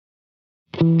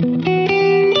It's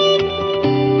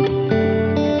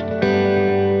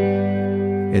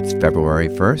February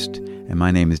 1st, and my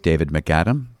name is David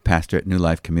McAdam, pastor at New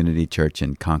Life Community Church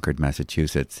in Concord,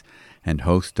 Massachusetts, and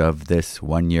host of this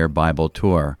one-year Bible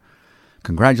tour.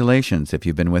 Congratulations if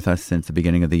you've been with us since the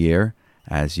beginning of the year,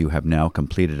 as you have now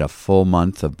completed a full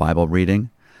month of Bible reading.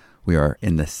 We are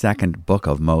in the second book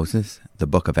of Moses, the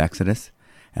book of Exodus,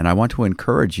 and I want to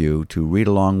encourage you to read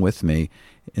along with me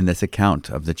in this account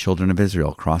of the children of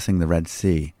Israel crossing the Red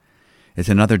Sea. It's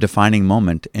another defining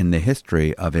moment in the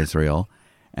history of Israel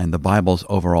and the Bible's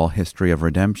overall history of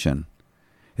redemption.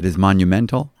 It is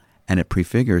monumental, and it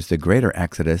prefigures the greater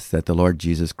exodus that the Lord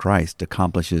Jesus Christ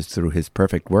accomplishes through his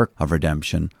perfect work of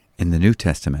redemption in the New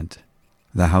Testament.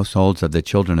 The households of the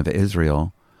children of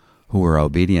Israel, who were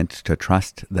obedient to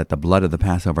trust that the blood of the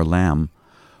Passover lamb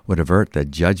would avert the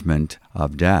judgment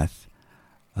of death,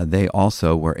 they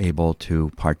also were able to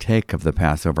partake of the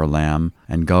Passover lamb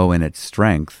and go in its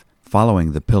strength,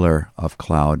 following the pillar of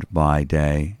cloud by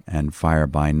day and fire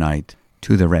by night,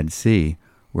 to the Red Sea,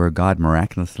 where God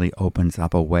miraculously opens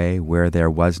up a way where there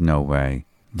was no way.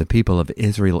 The people of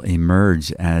Israel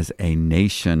emerge as a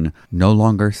nation no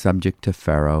longer subject to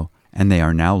Pharaoh, and they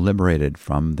are now liberated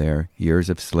from their years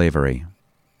of slavery.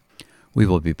 We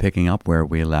will be picking up where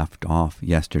we left off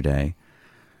yesterday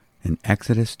in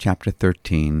Exodus chapter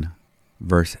 13,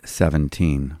 verse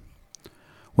 17.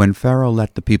 When Pharaoh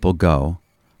let the people go,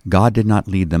 God did not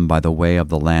lead them by the way of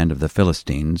the land of the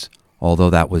Philistines, although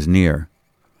that was near.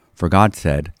 For God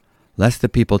said, "Lest the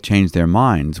people change their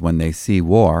minds when they see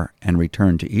war and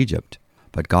return to Egypt."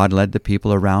 But God led the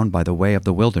people around by the way of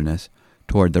the wilderness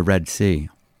toward the Red Sea.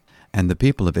 And the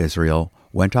people of Israel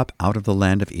went up out of the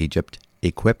land of Egypt,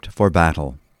 equipped for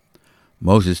battle.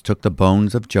 Moses took the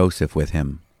bones of Joseph with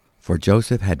him, for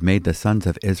Joseph had made the sons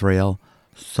of Israel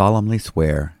solemnly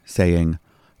swear, saying,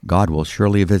 "God will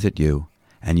surely visit you,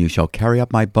 and you shall carry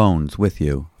up my bones with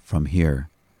you from here."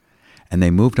 And they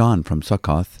moved on from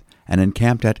Succoth, and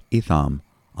encamped at Etham,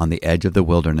 on the edge of the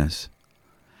wilderness.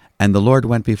 And the Lord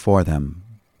went before them,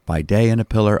 by day in a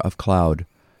pillar of cloud,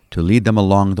 to lead them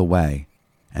along the way,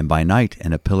 and by night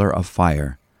in a pillar of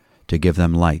fire, to give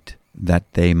them light, that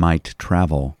they might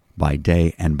travel by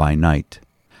day and by night.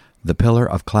 The pillar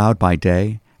of cloud by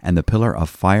day, and the pillar of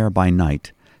fire by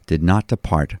night, did not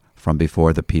depart from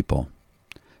before the people.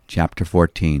 Chapter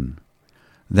 14.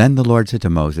 Then the Lord said to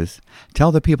Moses,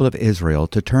 "Tell the people of Israel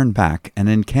to turn back and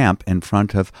encamp in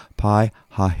front of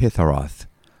Pi-hahiroth,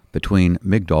 between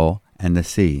Migdol and the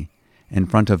sea, in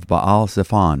front of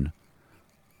Baal-zephon.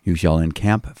 You shall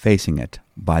encamp facing it,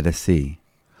 by the sea.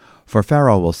 For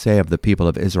Pharaoh will say of the people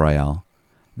of Israel,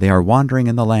 'They are wandering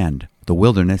in the land, the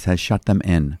wilderness has shut them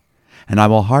in.' And I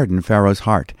will harden Pharaoh's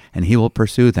heart, and he will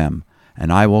pursue them.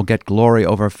 And I will get glory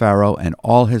over Pharaoh and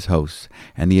all his hosts,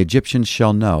 and the Egyptians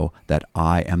shall know that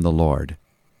I am the Lord."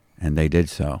 And they did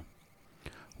so.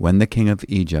 When the king of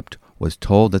Egypt was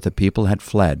told that the people had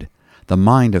fled, the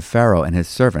mind of Pharaoh and his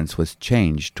servants was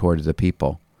changed toward the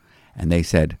people. And they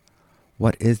said,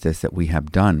 "What is this that we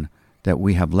have done, that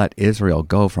we have let Israel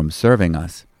go from serving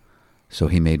us?" So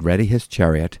he made ready his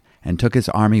chariot, and took his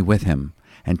army with him,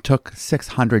 and took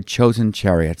 600 chosen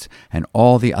chariots, and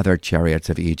all the other chariots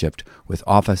of Egypt, with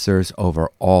officers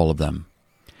over all of them.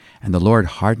 And the Lord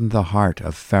hardened the heart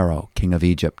of Pharaoh, king of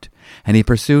Egypt, and he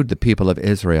pursued the people of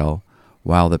Israel,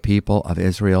 while the people of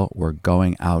Israel were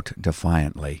going out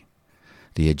defiantly.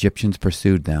 The Egyptians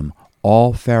pursued them.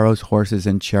 All Pharaoh's horses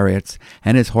and chariots,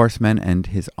 and his horsemen and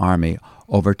his army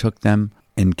overtook them,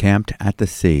 encamped at the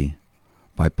sea,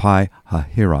 by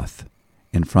Pi-hahiroth,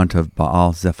 in front of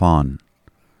Baal-zephon.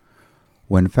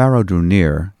 When Pharaoh drew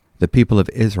near, the people of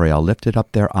Israel lifted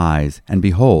up their eyes, and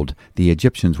behold, the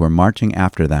Egyptians were marching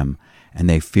after them, and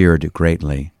they feared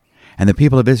greatly. And the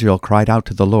people of Israel cried out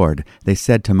to the Lord. They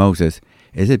said to Moses,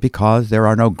 "Is it because there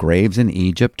are no graves in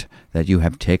Egypt that you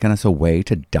have taken us away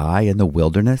to die in the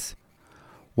wilderness?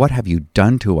 What have you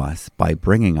done to us by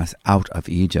bringing us out of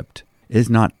Egypt? Is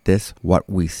not this what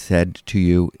we said to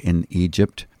you in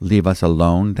Egypt? Leave us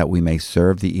alone, that we may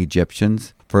serve the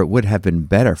Egyptians. For it would have been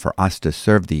better for us to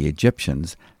serve the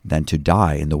Egyptians than to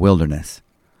die in the wilderness."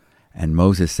 And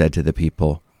Moses said to the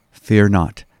people, "Fear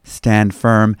not, stand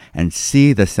firm, and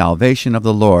see the salvation of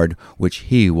the Lord, which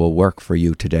he will work for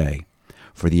you today.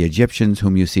 For the Egyptians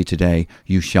whom you see today,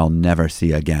 you shall never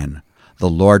see again. The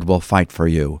Lord will fight for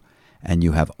you, and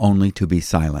you have only to be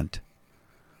silent."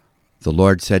 The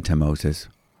Lord said to Moses,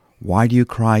 "Why do you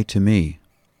cry to me?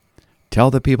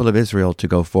 Tell the people of Israel to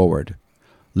go forward.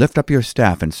 Lift up your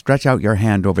staff and stretch out your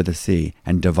hand over the sea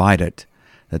and divide it,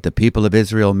 that the people of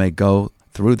Israel may go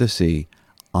through the sea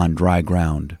on dry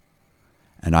ground."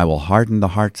 And I will harden the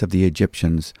hearts of the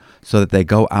Egyptians, so that they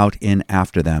go out in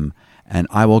after them, and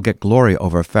I will get glory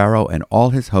over Pharaoh and all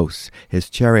his hosts, his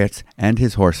chariots, and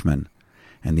his horsemen.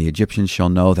 And the Egyptians shall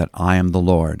know that I am the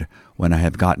Lord, when I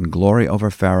have gotten glory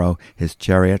over Pharaoh, his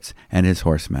chariots, and his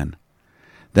horsemen.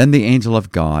 Then the angel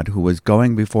of God, who was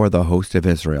going before the host of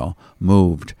Israel,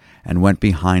 moved, and went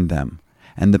behind them.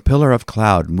 And the pillar of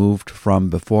cloud moved from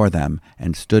before them,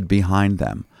 and stood behind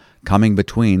them, coming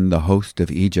between the host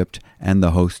of Egypt and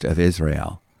the host of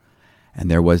Israel. And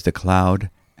there was the cloud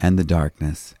and the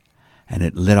darkness, and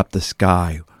it lit up the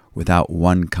sky without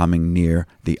one coming near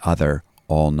the other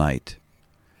all night.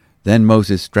 Then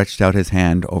Moses stretched out his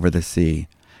hand over the sea,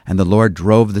 and the Lord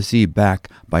drove the sea back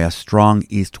by a strong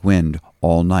east wind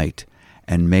all night,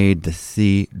 and made the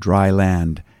sea dry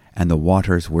land, and the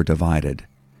waters were divided.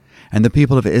 And the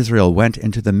people of Israel went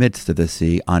into the midst of the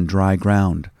sea on dry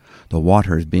ground, the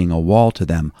waters being a wall to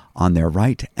them on their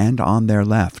right and on their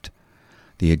left.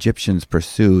 The Egyptians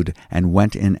pursued and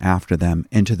went in after them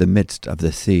into the midst of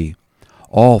the sea,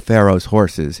 all Pharaoh's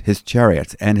horses, his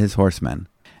chariots, and his horsemen.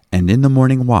 And in the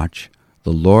morning watch,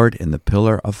 the Lord in the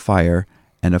pillar of fire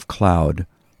and of cloud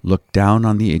looked down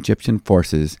on the Egyptian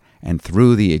forces and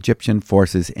threw the Egyptian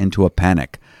forces into a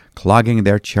panic, clogging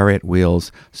their chariot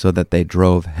wheels so that they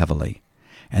drove heavily.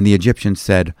 And the Egyptians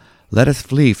said, "Let us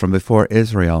flee from before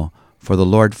Israel, for the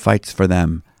Lord fights for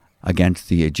them against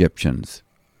the Egyptians."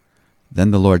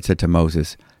 Then the Lord said to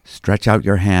Moses, "Stretch out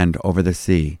your hand over the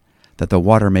sea, that the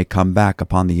water may come back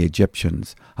upon the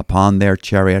Egyptians, upon their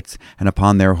chariots, and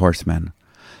upon their horsemen."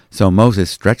 So Moses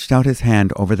stretched out his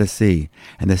hand over the sea,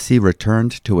 and the sea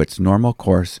returned to its normal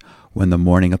course when the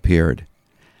morning appeared.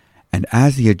 And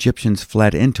as the Egyptians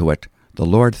fled into it, the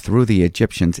Lord threw the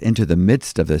Egyptians into the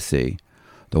midst of the sea.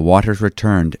 The waters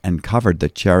returned and covered the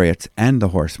chariots and the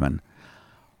horsemen.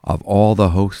 Of all the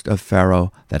host of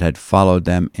Pharaoh that had followed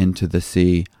them into the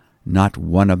sea, not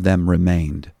one of them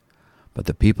remained. But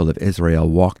the people of Israel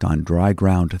walked on dry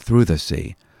ground through the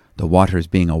sea, the waters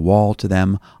being a wall to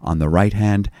them on the right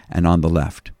hand and on the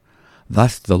left.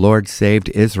 Thus the Lord saved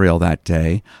Israel that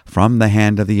day from the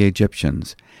hand of the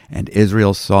Egyptians, and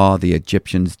Israel saw the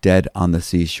Egyptians dead on the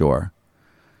seashore.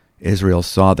 Israel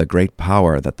saw the great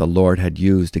power that the Lord had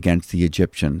used against the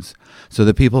Egyptians. So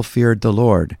the people feared the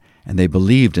Lord, and they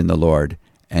believed in the Lord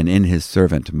and in his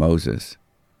servant Moses.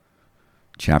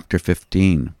 Chapter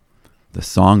 15. The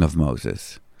Song of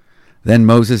Moses. Then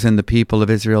Moses and the people of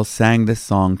Israel sang this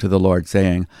song to the Lord,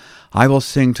 saying, "I will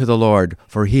sing to the Lord,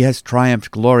 for he has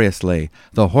triumphed gloriously.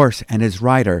 The horse and his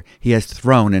rider he has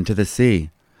thrown into the sea.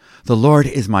 The Lord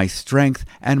is my strength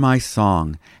and my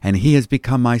song, and he has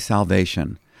become my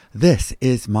salvation. This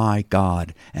is my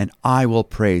God, and I will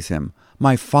praise him,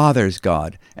 my father's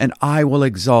God, and I will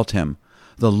exalt him.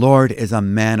 The Lord is a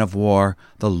man of war,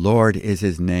 the Lord is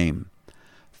his name.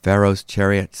 Pharaoh's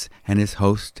chariots and his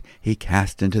host he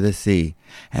cast into the sea,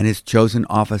 and his chosen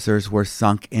officers were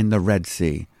sunk in the Red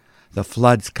Sea. The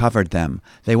floods covered them,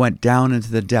 they went down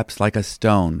into the depths like a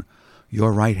stone.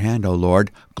 Your right hand, O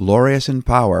Lord, glorious in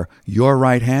power, your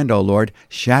right hand, O Lord,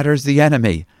 shatters the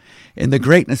enemy. In the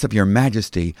greatness of your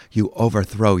majesty, you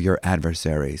overthrow your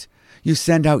adversaries. You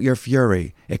send out your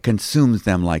fury, it consumes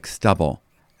them like stubble.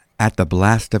 At the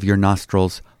blast of your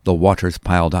nostrils, the waters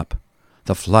piled up.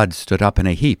 The floods stood up in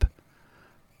a heap.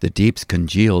 The deeps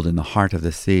congealed in the heart of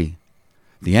the sea.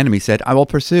 The enemy said, I will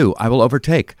pursue, I will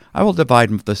overtake, I will divide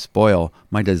the spoil,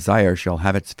 my desire shall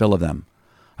have its fill of them.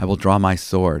 I will draw my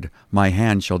sword, my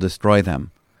hand shall destroy them.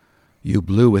 You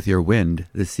blew with your wind,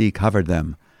 the sea covered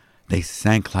them. They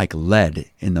sank like lead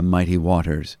in the mighty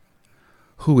waters.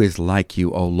 Who is like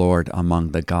you, O Lord,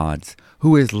 among the gods?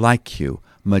 Who is like you,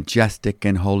 majestic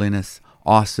in holiness,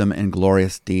 awesome in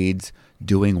glorious deeds,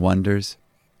 doing wonders?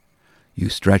 You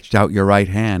stretched out your right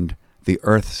hand, the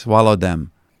earth swallowed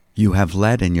them. You have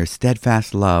led in your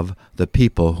steadfast love the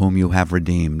people whom you have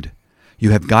redeemed.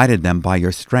 You have guided them by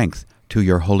your strength to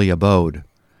your holy abode.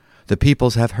 The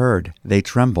peoples have heard, they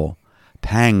tremble.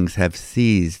 Pangs have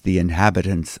seized the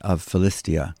inhabitants of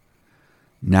Philistia.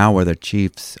 Now are the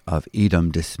chiefs of Edom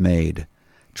dismayed.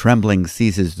 Trembling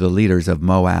seizes the leaders of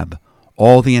Moab.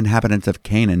 All the inhabitants of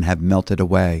Canaan have melted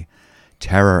away.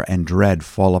 Terror and dread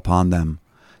fall upon them.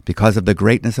 Because of the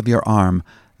greatness of your arm,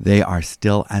 they are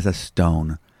still as a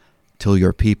stone. Till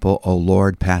your people, O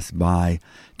Lord, pass by,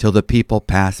 till the people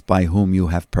pass by whom you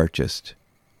have purchased.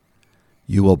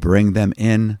 You will bring them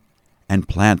in and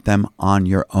plant them on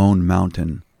your own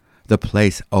mountain, the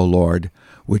place, O Lord,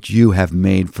 which you have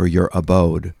made for your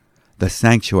abode, the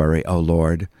sanctuary, O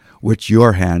Lord, which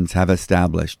your hands have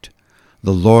established.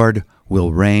 The Lord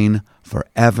will reign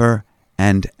forever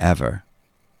and ever.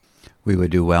 We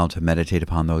would do well to meditate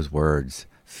upon those words,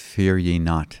 "Fear ye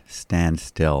not, stand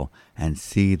still, and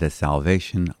see the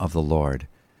salvation of the Lord."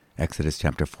 Exodus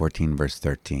chapter 14, verse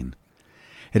 13.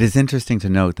 It is interesting to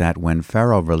note that when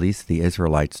Pharaoh released the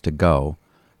Israelites to go,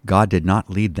 God did not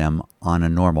lead them on a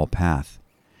normal path.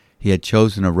 He had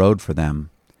chosen a road for them.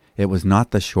 It was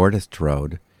not the shortest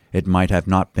road. It might have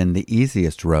not been the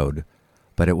easiest road,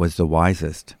 but it was the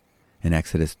wisest. In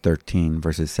Exodus 13,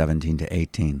 verses 17 to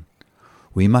 18.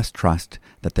 We must trust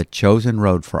that the chosen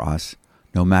road for us,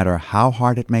 no matter how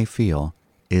hard it may feel,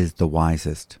 is the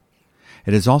wisest.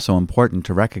 It is also important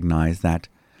to recognize that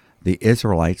the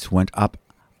Israelites went up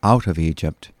out of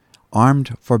Egypt,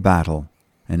 armed for battle,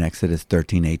 in Exodus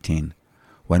 13:18.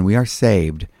 When we are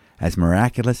saved, as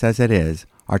miraculous as it is,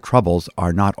 our troubles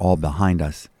are not all behind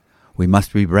us. We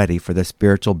must be ready for the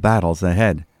spiritual battles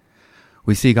ahead.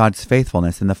 We see God's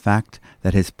faithfulness in the fact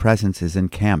that His presence is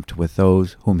encamped with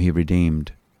those whom He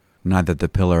redeemed. Neither the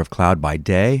pillar of cloud by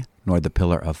day nor the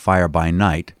pillar of fire by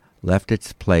night left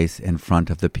its place in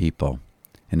front of the people,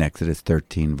 in Exodus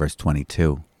 13, verse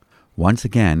 22. Once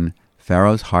again,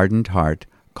 Pharaoh's hardened heart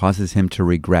causes him to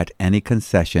regret any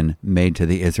concession made to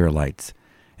the Israelites,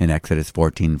 in Exodus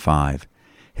 14:5.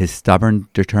 His stubborn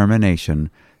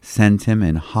determination sends him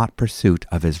in hot pursuit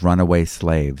of his runaway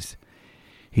slaves.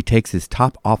 He takes his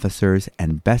top officers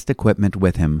and best equipment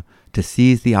with him to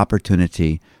seize the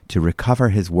opportunity to recover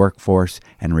his workforce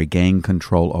and regain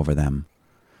control over them.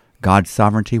 God's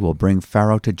sovereignty will bring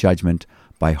Pharaoh to judgment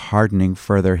by hardening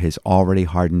further his already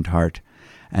hardened heart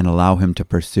and allow him to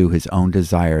pursue his own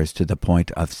desires to the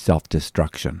point of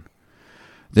self-destruction.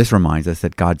 This reminds us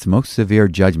that God's most severe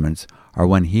judgments are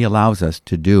when He allows us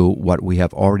to do what we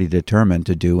have already determined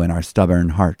to do in our stubborn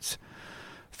hearts.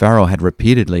 Pharaoh had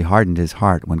repeatedly hardened his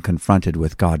heart when confronted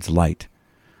with God's light.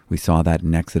 We saw that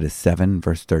in Exodus 7,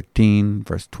 verse 13,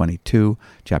 verse 22,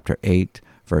 chapter 8,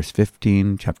 verse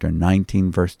 15, chapter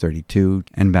 19, verse 32,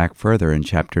 and back further in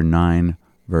chapter 9,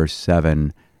 verse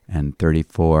 7, and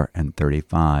 34 and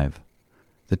 35.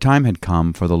 The time had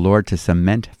come for the Lord to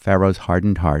cement Pharaoh's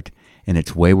hardened heart in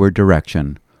its wayward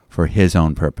direction for His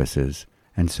own purposes.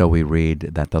 And so we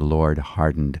read that the Lord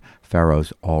hardened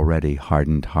Pharaoh's already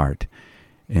hardened heart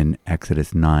in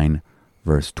Exodus 9,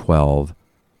 verse 12,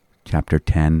 chapter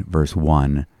 10, verse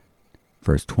 1,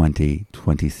 verse 20,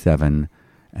 27,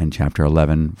 and chapter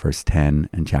 11, verse 10,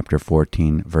 and chapter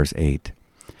 14, verse 8.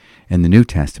 In the New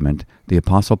Testament, the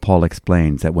Apostle Paul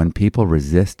explains that when people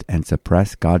resist and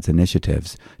suppress God's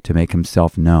initiatives to make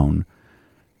Himself known,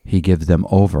 He gives them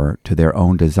over to their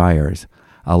own desires,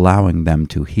 allowing them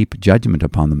to heap judgment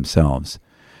upon themselves.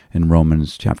 In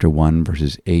Romans chapter 1,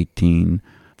 verses 18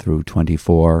 through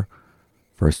 24,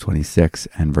 verse 26,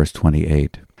 and verse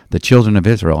 28. The children of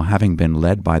Israel, having been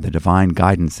led by the divine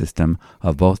guidance system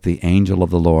of both the angel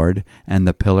of the Lord and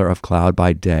the pillar of cloud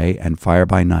by day and fire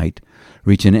by night,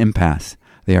 reach an impasse.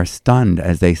 They are stunned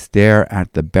as they stare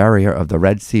at the barrier of the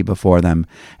Red Sea before them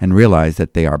and realize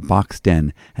that they are boxed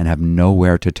in and have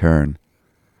nowhere to turn.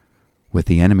 With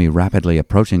the enemy rapidly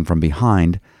approaching from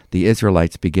behind, the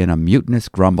Israelites begin a mutinous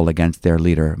grumble against their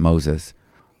leader, Moses.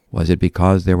 "Was it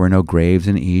because there were no graves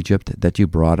in Egypt that you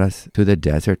brought us to the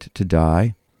desert to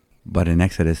die?" But in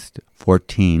Exodus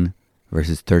 14,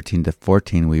 verses 13 to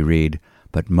 14, we read,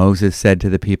 "But Moses said to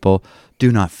the people,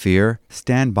 'Do not fear,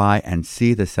 stand by and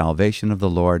see the salvation of the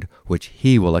Lord, which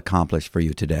He will accomplish for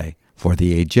you today. For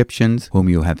the Egyptians whom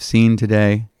you have seen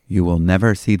today, you will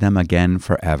never see them again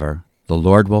forever. The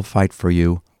Lord will fight for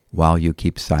you while you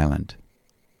keep silent.'"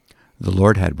 The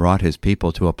Lord had brought His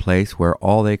people to a place where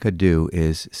all they could do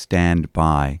is stand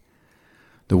by.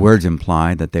 The words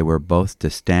imply that they were both to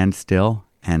stand still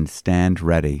and stand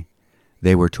ready.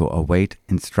 They were to await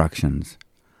instructions.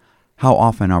 How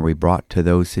often are we brought to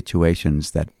those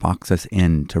situations that box us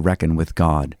in to reckon with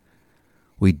God?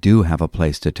 We do have a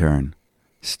place to turn.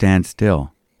 Stand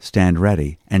still, stand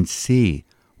ready, and see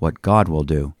what God will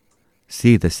do.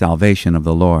 See the salvation of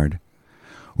the Lord.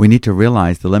 We need to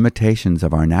realize the limitations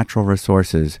of our natural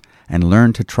resources and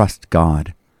learn to trust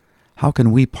God. How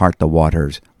can we part the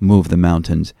waters, move the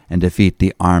mountains, and defeat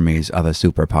the armies of a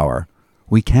superpower?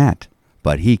 We can't,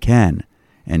 but He can,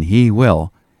 and He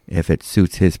will if it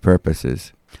suits His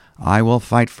purposes. "I will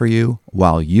fight for you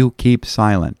while you keep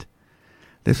silent."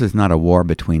 This was not a war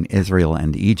between Israel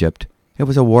and Egypt. It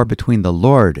was a war between the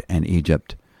Lord and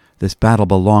Egypt. This battle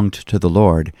belonged to the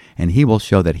Lord, and He will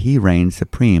show that He reigns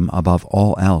supreme above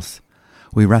all else.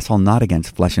 We wrestle not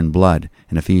against flesh and blood,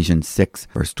 in Ephesians 6,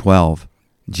 verse 12.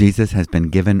 Jesus has been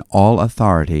given all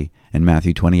authority in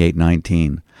Matthew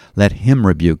 28:19. "Let Him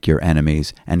rebuke your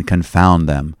enemies and confound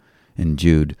them," in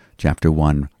Jude chapter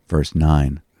 1, verse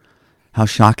 9. How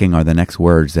shocking are the next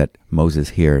words that Moses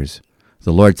hears.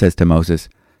 The Lord says to Moses,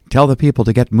 "Tell the people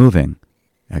to get moving."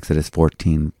 Exodus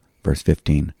 14, verse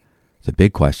 15. The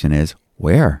big question is,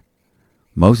 where?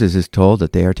 Moses is told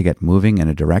that they are to get moving in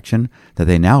a direction that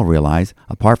they now realize,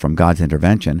 apart from God's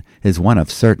intervention, is one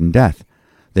of certain death.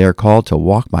 They are called to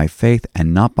walk by faith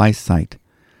and not by sight.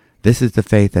 This is the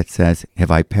faith that says,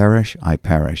 "If I perish, I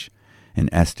perish,"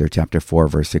 in Esther chapter 4,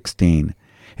 verse 16.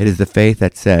 It is the faith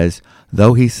that says,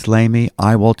 "Though he slay me,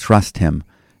 I will trust him,"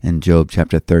 in Job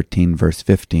chapter 13, verse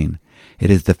 15. It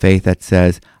is the faith that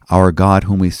says, "Our God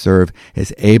whom we serve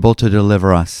is able to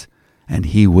deliver us, and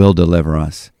he will deliver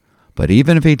us. But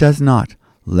even if he does not,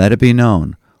 let it be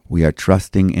known, we are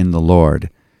trusting in the Lord,"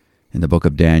 in the book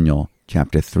of Daniel,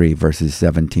 chapter 3, verses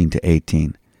 17 to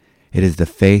 18. It is the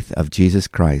faith of Jesus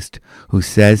Christ, who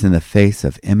says in the face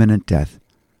of imminent death,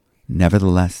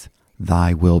 "Nevertheless,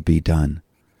 thy will be done,"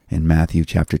 in Matthew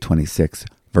chapter 26,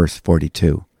 verse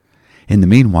 42. In the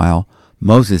meanwhile,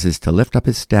 Moses is to lift up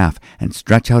his staff and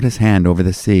stretch out his hand over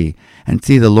the sea and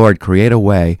see the Lord create a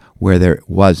way where there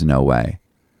was no way.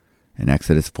 In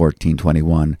Exodus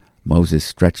 14:21, Moses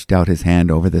stretched out his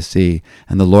hand over the sea,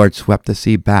 and the Lord swept the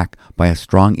sea back by a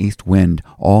strong east wind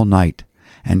all night,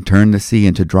 and turned the sea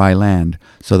into dry land,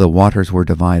 so the waters were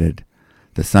divided.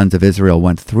 The sons of Israel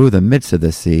went through the midst of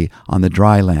the sea on the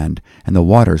dry land, and the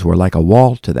waters were like a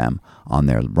wall to them, on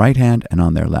their right hand and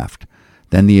on their left.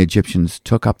 Then the Egyptians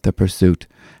took up the pursuit,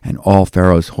 and all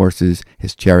Pharaoh's horses,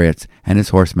 his chariots, and his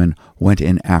horsemen went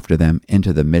in after them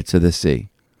into the midst of the sea.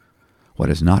 What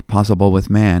is not possible with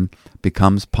man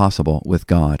becomes possible with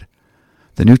God.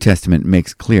 The New Testament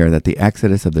makes clear that the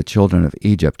exodus of the children of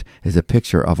Egypt is a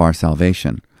picture of our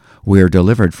salvation. We are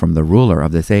delivered from the ruler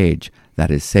of this age, that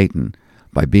is Satan,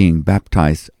 by being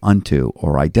baptized unto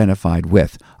or identified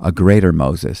with a greater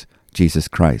Moses, Jesus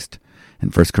Christ. In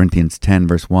 1 Corinthians 10,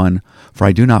 verse 1, "For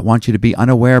I do not want you to be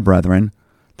unaware, brethren,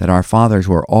 that our fathers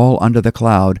were all under the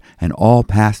cloud, and all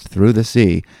passed through the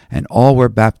sea, and all were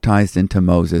baptized into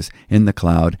Moses in the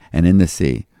cloud and in the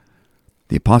sea."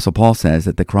 The Apostle Paul says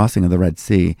that the crossing of the Red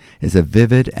Sea is a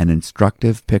vivid and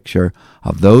instructive picture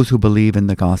of those who believe in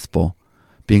the gospel,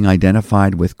 being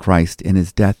identified with Christ in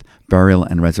his death, burial,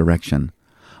 and resurrection.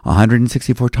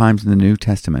 164 times in the New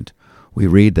Testament, we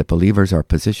read that believers are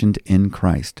positioned in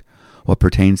Christ. What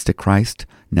pertains to Christ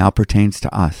now pertains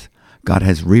to us. God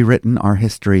has rewritten our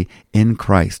history in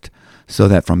Christ, so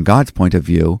that from God's point of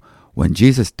view, when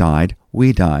Jesus died,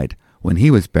 we died. When he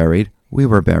was buried, we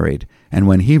were buried. And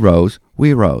when he rose,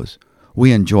 we rose.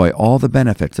 We enjoy all the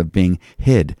benefits of being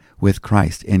hid with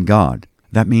Christ in God.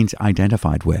 That means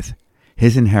identified with.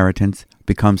 His inheritance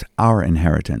becomes our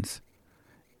inheritance.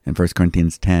 In 1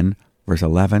 Corinthians 10, verse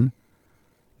 11,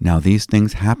 "Now these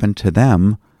things happened to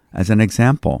them as an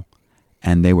example,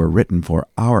 and they were written for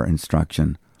our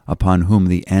instruction, upon whom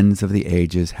the ends of the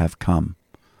ages have come."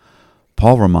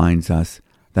 Paul reminds us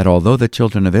that although the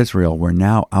children of Israel were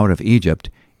now out of Egypt,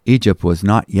 Egypt was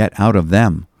not yet out of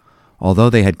them.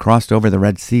 Although they had crossed over the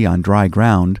Red Sea on dry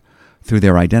ground, through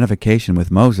their identification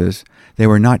with Moses, they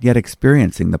were not yet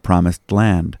experiencing the promised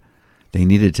land. They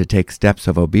needed to take steps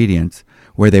of obedience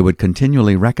where they would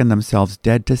continually reckon themselves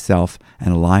dead to self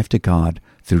and alive to God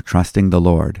through trusting the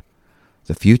Lord.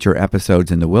 The future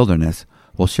episodes in the wilderness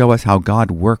will show us how God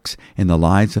works in the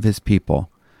lives of his people.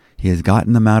 He has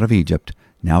gotten them out of Egypt.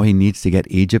 Now he needs to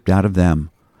get Egypt out of them.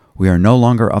 We are no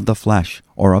longer of the flesh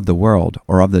or of the world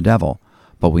or of the devil,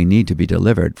 but we need to be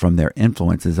delivered from their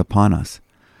influences upon us.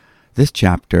 This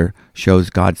chapter shows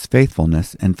God's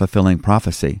faithfulness in fulfilling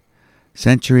prophecy.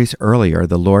 Centuries earlier,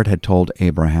 the Lord had told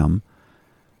Abraham,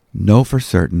 "Know for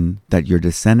certain that your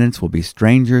descendants will be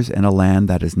strangers in a land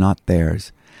that is not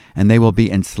theirs, and they will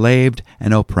be enslaved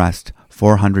and oppressed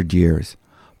 400 years.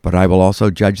 But I will also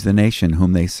judge the nation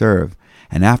whom they serve,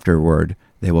 and afterward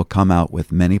they will come out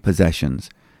with many possessions."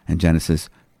 In Genesis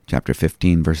chapter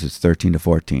 15, verses 13 to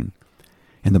 14.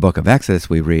 In the book of Exodus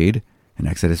we read, in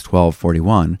Exodus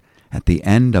 12:41, "At the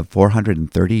end of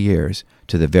 430 years,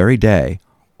 to the very day,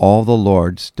 all the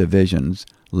Lord's divisions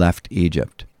left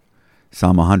Egypt."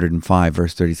 Psalm 105,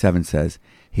 verse 37 says,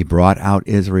 "He brought out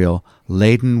Israel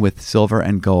laden with silver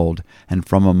and gold, and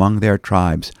from among their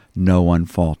tribes no one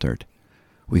faltered."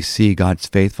 We see God's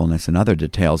faithfulness in other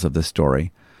details of the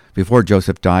story. Before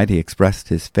Joseph died, he expressed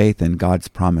his faith in God's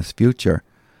promised future.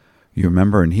 You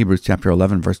remember in Hebrews chapter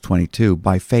 11, verse 22,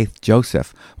 by faith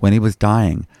Joseph, when he was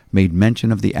dying, made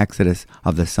mention of the exodus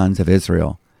of the sons of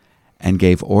Israel, and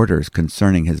gave orders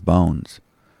concerning his bones.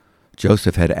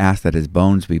 Joseph had asked that his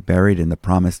bones be buried in the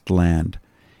promised land.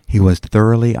 He was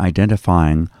thoroughly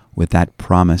identifying with that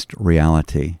promised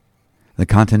reality. The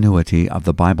continuity of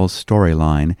the Bible's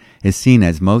storyline is seen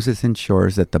as Moses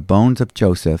ensures that the bones of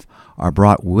Joseph are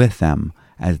brought with them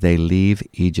as they leave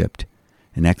Egypt.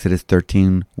 In Exodus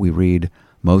 13 we read,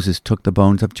 Moses took the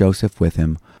bones of Joseph with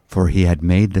him, for he had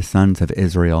made the sons of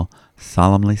Israel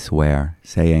solemnly swear,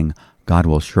 saying, God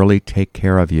will surely take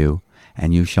care of you,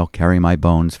 and you shall carry my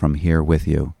bones from here with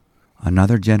you.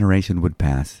 Another generation would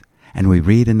pass, and we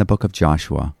read in the book of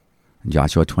Joshua,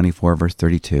 Joshua 24 verse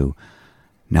 32,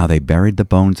 Now they buried the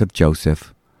bones of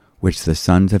Joseph, which the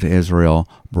sons of Israel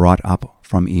brought up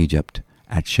from Egypt,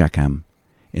 at Shechem,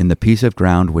 in the piece of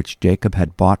ground which Jacob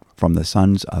had bought from the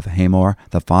sons of Hamor,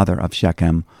 the father of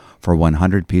Shechem, for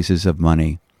 100 pieces of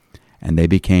money, and they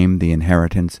became the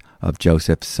inheritance of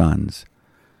Joseph's sons.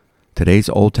 Today's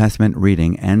Old Testament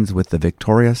reading ends with the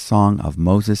victorious song of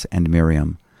Moses and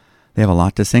Miriam. They have a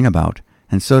lot to sing about,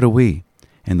 and so do we.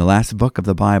 In the last book of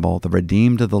the Bible, the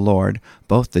redeemed of the Lord,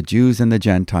 both the Jews and the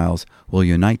Gentiles, will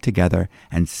unite together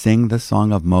and sing the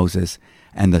song of Moses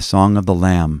and the song of the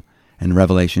Lamb. In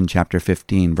Revelation chapter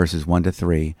 15, verses 1 to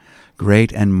 3,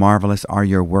 Great and marvelous are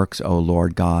your works, O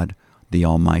Lord God, the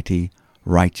Almighty.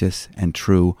 Righteous and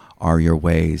true are your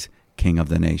ways, King of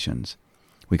the nations.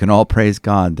 We can all praise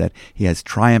God that he has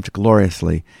triumphed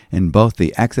gloriously in both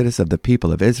the exodus of the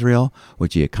people of Israel,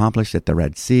 which he accomplished at the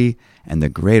Red Sea, and the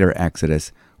greater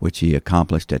exodus, which he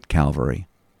accomplished at Calvary.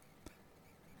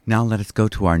 Now let us go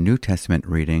to our New Testament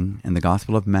reading in the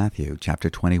Gospel of Matthew, chapter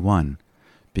 21,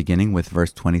 beginning with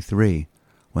verse 23,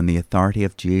 when the authority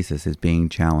of Jesus is being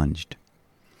challenged.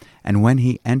 And when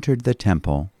he entered the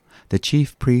temple, the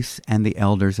chief priests and the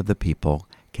elders of the people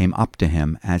came up to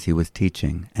him as he was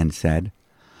teaching, and said,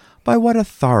 By what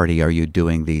authority are you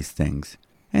doing these things?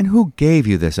 And who gave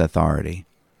you this authority?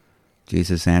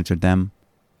 Jesus answered them,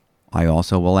 I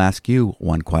also will ask you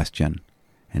one question,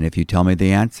 and if you tell me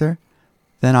the answer,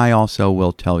 then I also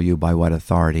will tell you by what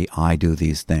authority I do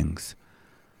these things.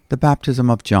 The baptism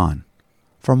of John,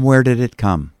 from where did it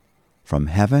come? From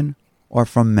heaven or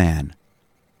from man?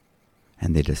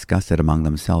 And they discussed it among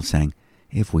themselves, saying,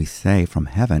 If we say from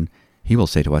heaven, he will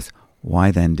say to us,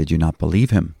 Why then did you not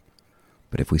believe him?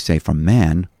 But if we say from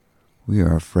man, we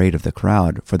are afraid of the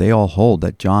crowd, for they all hold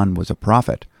that John was a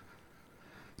prophet.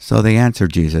 So they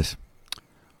answered Jesus,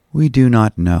 We do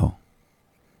not know.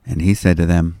 And he said to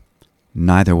them,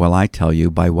 Neither will I tell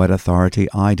you by what authority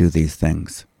I do these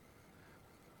things.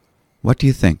 What do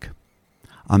you think?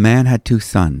 A man had 2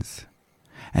 sons,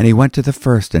 and he went to the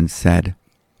first and said,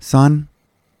 Son,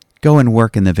 go and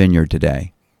work in the vineyard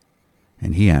today.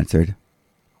 And he answered,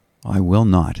 I will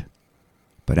not.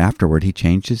 But afterward he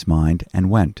changed his mind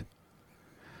and went.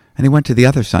 And he went to the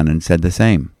other son and said the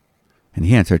same. And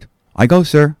he answered, I go,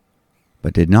 sir,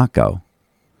 but did not go.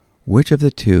 Which of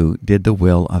the 2 did the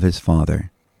will of his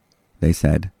father? They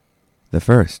said, The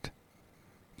first.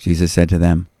 Jesus said to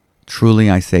them, Truly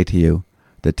I say to you,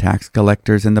 the tax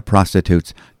collectors and the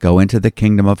prostitutes go into the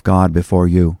kingdom of God before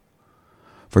you.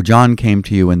 For John came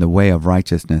to you in the way of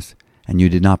righteousness, and you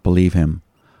did not believe him,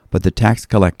 but the tax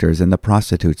collectors and the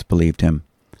prostitutes believed him.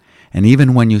 And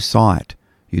even when you saw it,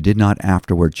 you did not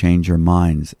afterward change your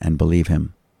minds and believe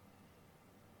him.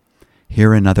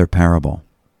 Hear another parable.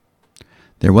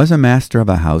 There was a master of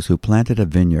a house who planted a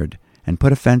vineyard, and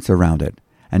put a fence around it,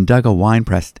 and dug a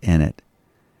winepress in it,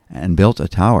 and built a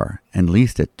tower, and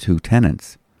leased it to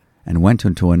tenants, and went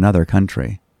into another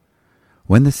country.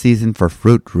 When the season for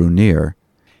fruit drew near,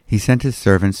 he sent his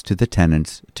servants to the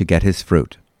tenants to get his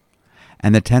fruit.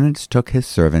 And the tenants took his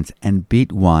servants, and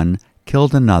beat one,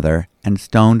 killed another, and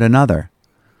stoned another.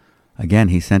 Again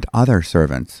he sent other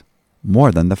servants,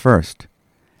 more than the first,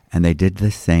 and they did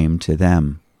the same to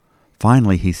them.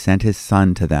 Finally he sent his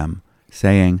son to them,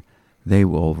 saying, They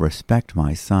will respect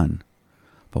my son.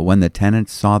 But when the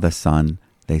tenants saw the son,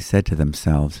 they said to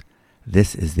themselves,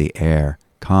 This is the heir.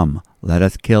 Come, let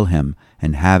us kill him,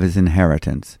 and have his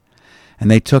inheritance. And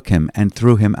they took him, and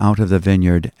threw him out of the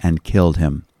vineyard, and killed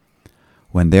him.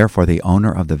 When therefore the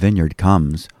owner of the vineyard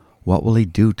comes, what will he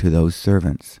do to those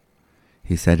servants?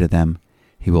 He said to them,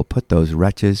 He will put those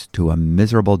wretches to a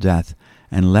miserable death,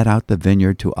 and let out the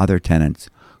vineyard to other tenants,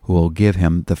 who will give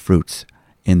him the fruits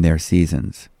in their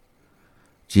seasons.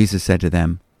 Jesus said to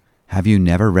them, Have you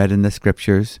never read in the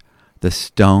Scriptures, The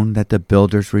stone that the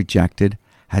builders rejected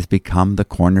has become the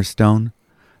cornerstone?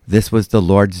 This was the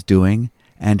Lord's doing,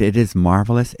 and it is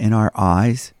marvelous in our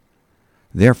eyes.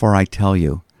 Therefore I tell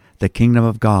you, the kingdom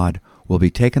of God will be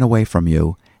taken away from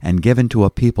you and given to a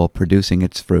people producing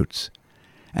its fruits.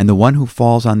 And the one who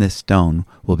falls on this stone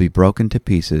will be broken to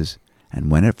pieces, and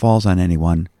when it falls on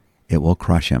anyone, it will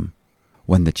crush him.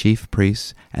 When the chief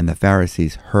priests and the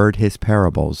Pharisees heard his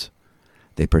parables,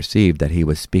 they perceived that he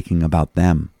was speaking about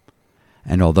them.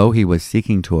 And although he was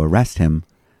seeking to arrest him,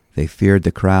 they feared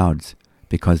the crowds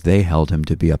because they held him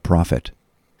to be a prophet.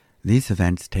 These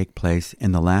events take place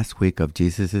in the last week of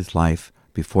Jesus' life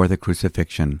before the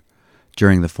crucifixion,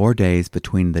 during the 4 days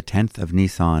between the 10th of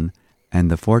Nisan and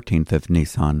the 14th of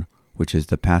Nisan, which is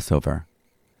the Passover.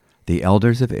 The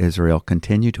elders of Israel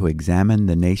continue to examine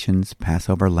the nation's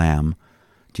Passover lamb,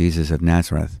 Jesus of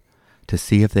Nazareth, to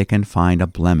see if they can find a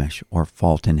blemish or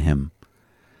fault in him.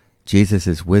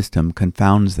 Jesus' wisdom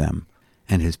confounds them,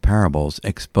 and his parables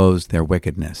expose their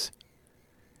wickedness.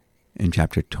 In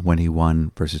chapter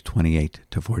 21, verses 28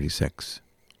 to 46.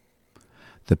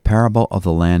 The parable of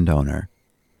the landowner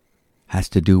has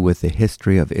to do with the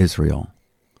history of Israel,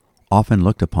 often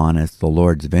looked upon as the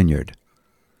Lord's vineyard.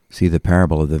 See the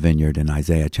parable of the vineyard in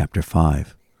Isaiah chapter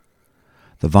 5.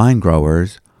 The vine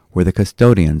growers were the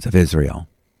custodians of Israel.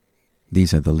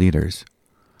 These are the leaders,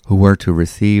 who were to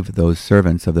receive those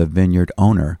servants of the vineyard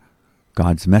owner,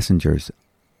 God's messengers,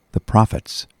 the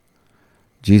prophets.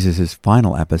 Jesus'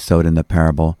 final episode in the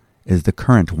parable is the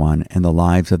current one in the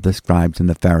lives of the scribes and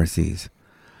the Pharisees.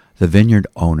 The vineyard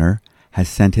owner has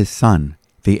sent his son,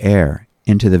 the heir,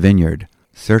 into the vineyard,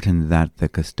 certain that the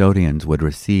custodians would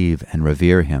receive and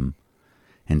revere him.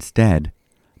 Instead,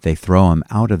 they throw him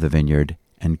out of the vineyard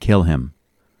and kill him.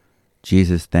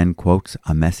 Jesus then quotes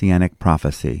a messianic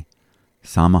prophecy,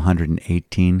 Psalm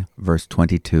 118, verse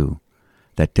 22,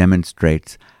 that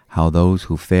demonstrates how those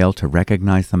who fail to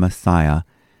recognize the Messiah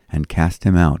and cast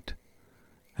him out,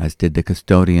 as did the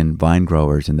custodian vine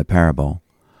growers in the parable,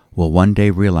 will one day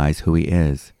realize who he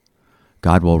is.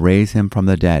 God will raise him from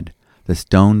the dead. The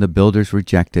stone the builders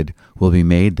rejected will be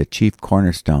made the chief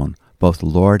cornerstone, both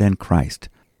Lord and Christ,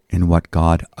 in what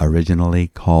God originally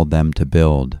called them to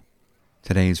build.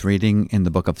 Today's reading in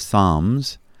the book of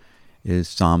Psalms is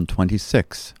Psalm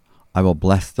 26. I will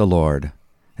bless the Lord.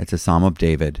 It's a psalm of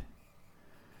David.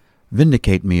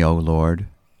 Vindicate me, O Lord,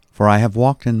 for I have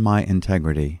walked in my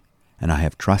integrity, and I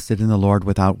have trusted in the Lord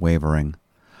without wavering.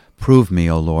 Prove me,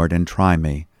 O Lord, and try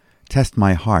me. Test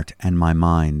my heart and my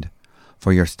mind.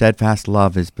 For your steadfast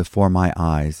love is before my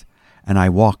eyes, and I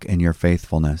walk in your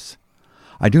faithfulness.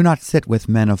 I do not sit with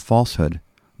men of falsehood,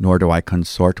 nor do I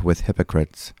consort with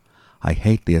hypocrites. I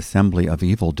hate the assembly of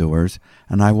evildoers,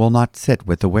 and I will not sit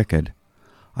with the wicked.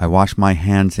 I wash my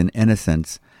hands in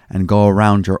innocence, and go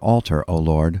around your altar, O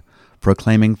Lord,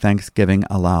 proclaiming thanksgiving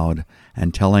aloud,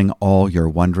 and telling all your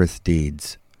wondrous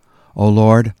deeds. O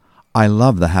Lord, I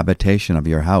love the habitation of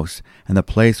your house, and the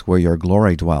place where your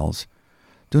glory dwells.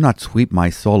 Do not sweep my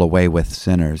soul away with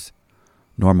sinners,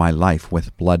 nor my life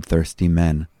with bloodthirsty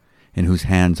men, in whose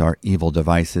hands are evil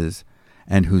devices,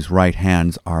 and whose right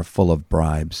hands are full of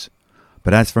bribes.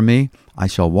 But as for me, I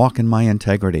shall walk in my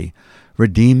integrity.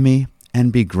 Redeem me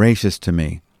and be gracious to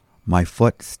me. My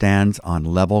foot stands on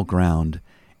level ground.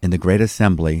 In the great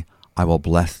assembly I will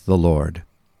bless the Lord.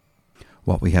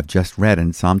 What we have just read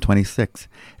in Psalm 26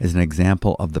 is an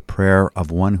example of the prayer of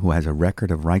one who has a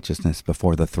record of righteousness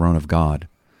before the throne of God.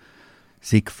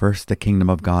 Seek first the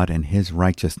kingdom of God and his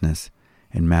righteousness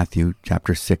in Matthew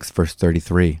chapter 6, verse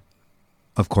 33.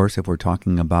 Of course, if we're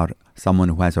talking about someone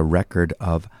who has a record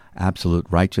of absolute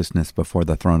righteousness before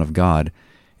the throne of God,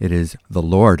 it is the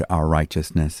Lord our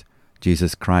righteousness,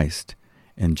 Jesus Christ,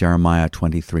 in Jeremiah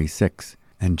 23:6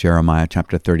 and Jeremiah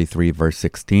chapter 33, verse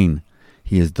 16.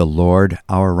 He is the Lord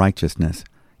our righteousness,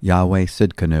 Yahweh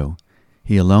Sidkenu.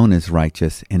 He alone is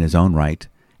righteous in his own right,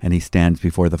 and he stands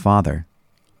before the Father.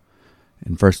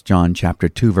 In 1 John chapter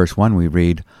 2, verse 1, we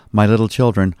read, My little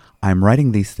children, I am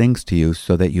writing these things to you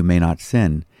so that you may not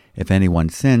sin. If anyone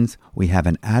sins, we have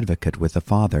an advocate with the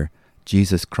Father,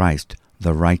 Jesus Christ,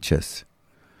 the righteous.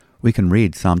 We can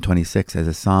read Psalm 26 as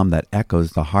a psalm that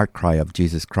echoes the heart cry of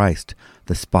Jesus Christ,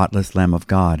 the spotless Lamb of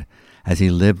God, as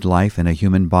he lived life in a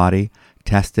human body,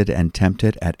 tested and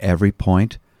tempted at every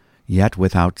point, yet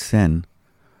without sin.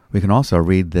 We can also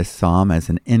read this psalm as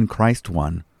an in Christ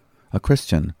one, a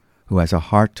Christian who has a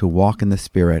heart to walk in the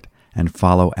Spirit and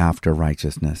follow after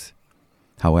righteousness,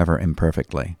 however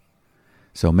imperfectly.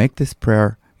 So make this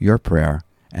prayer your prayer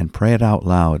and pray it out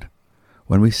loud.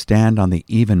 When we stand on the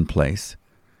even place,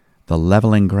 the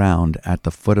leveling ground at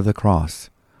the foot of the cross,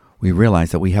 we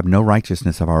realize that we have no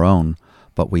righteousness of our own,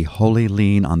 but we wholly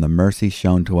lean on the mercy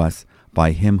shown to us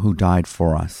by him who died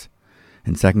for us.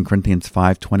 In 2 Corinthians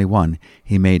 5:21,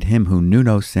 he made him who knew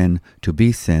no sin to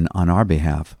be sin on our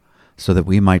behalf, so that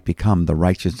we might become the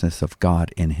righteousness of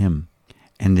God in him.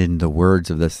 And in the words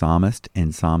of the psalmist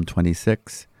in Psalm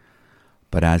 26,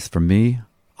 But as for me,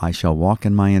 I shall walk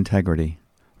in my integrity.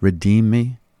 Redeem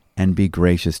me and be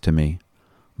gracious to me.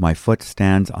 My foot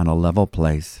stands on a level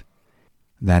place.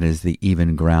 That is the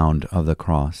even ground of the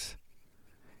cross.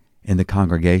 In the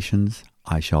congregations,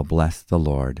 I shall bless the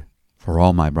Lord, for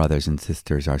all my brothers and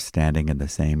sisters are standing in the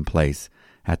same place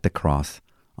at the cross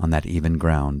on that even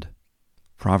ground.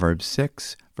 Proverbs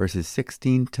 6, verses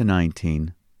 16 to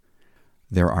 19.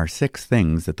 There are 6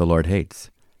 things that the Lord hates,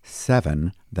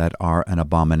 7 that are an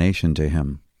abomination to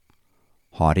him: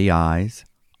 haughty eyes,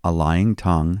 a lying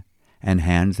tongue, and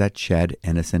hands that shed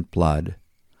innocent blood,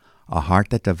 a heart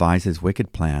that devises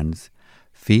wicked plans,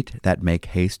 feet that make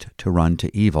haste to run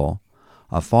to evil,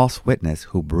 a false witness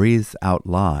who breathes out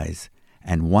lies,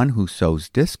 and one who sows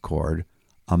discord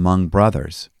among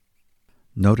brothers.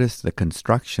 Notice the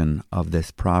construction of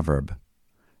this proverb.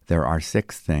 There are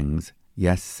 6 things,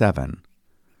 yes, 7.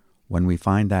 When we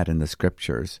find that in the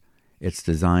Scriptures, it's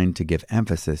designed to give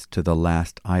emphasis to the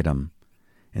last item.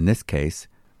 In this case,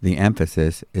 the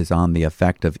emphasis is on the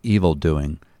effect of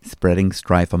evil-doing, spreading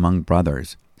strife among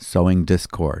brothers, sowing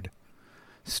discord.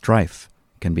 Strife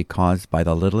can be caused by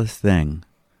the littlest thing: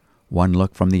 one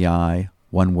look from the eye,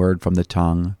 one word from the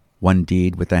tongue, one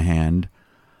deed with the hand,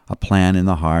 a plan in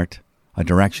the heart, a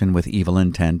direction with evil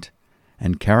intent,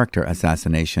 and character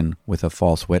assassination with a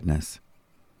false witness.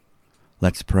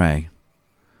 Let's pray.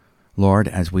 Lord,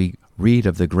 as we read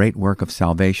of the great work of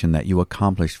salvation that you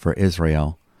accomplished for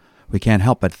Israel, we can't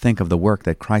help but think of the work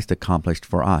that Christ accomplished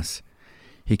for us.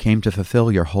 He came to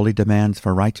fulfill your holy demands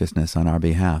for righteousness on our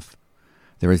behalf.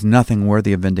 There is nothing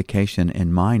worthy of vindication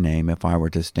in my name if I were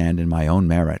to stand in my own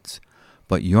merits,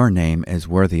 but your name is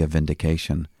worthy of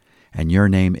vindication, and your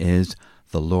name is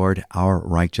the Lord our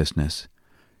righteousness.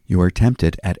 You are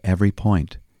tempted at every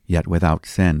point, yet without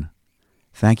sin.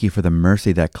 Thank you for the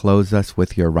mercy that clothes us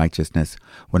with your righteousness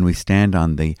when we stand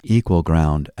on the equal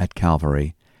ground at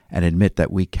Calvary and admit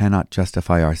that we cannot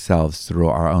justify ourselves through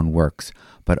our own works,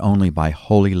 but only by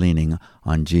wholly leaning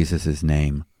on Jesus'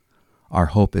 name. Our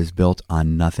hope is built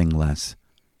on nothing less.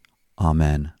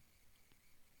 Amen.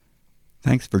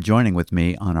 Thanks for joining with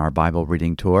me on our Bible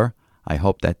reading tour. I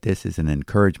hope that this is an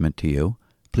encouragement to you.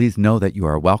 Please know that you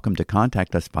are welcome to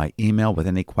contact us by email with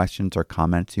any questions or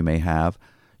comments you may have.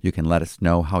 You can let us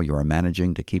know how you are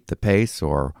managing to keep the pace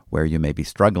or where you may be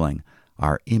struggling.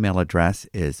 Our email address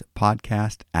is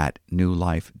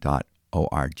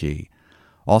podcast@newlife.org.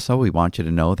 Also, we want you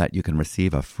to know that you can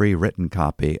receive a free written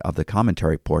copy of the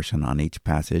commentary portion on each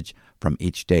passage from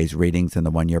each day's readings in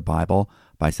the One Year Bible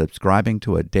by subscribing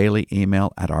to a daily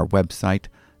email at our website,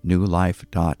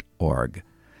 newlife.org.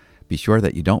 Be sure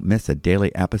that you don't miss a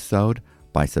daily episode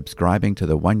by subscribing to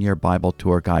the One Year Bible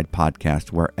Tour Guide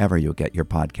podcast wherever you get your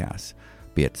podcasts,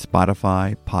 be it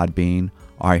Spotify, Podbean,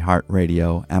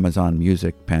 iHeartRadio, Amazon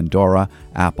Music, Pandora,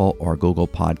 Apple or Google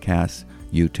Podcasts,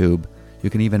 YouTube. You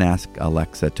can even ask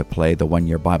Alexa to play the One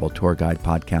Year Bible Tour Guide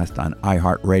podcast on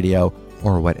iHeartRadio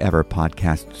or whatever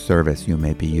podcast service you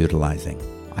may be utilizing.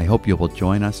 I hope you will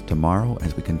join us tomorrow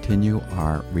as we continue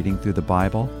our reading through the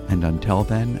Bible. And until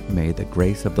then, may the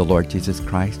grace of the Lord Jesus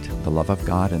Christ, the love of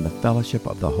God, and the fellowship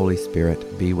of the Holy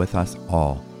Spirit be with us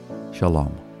all.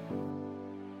 Shalom.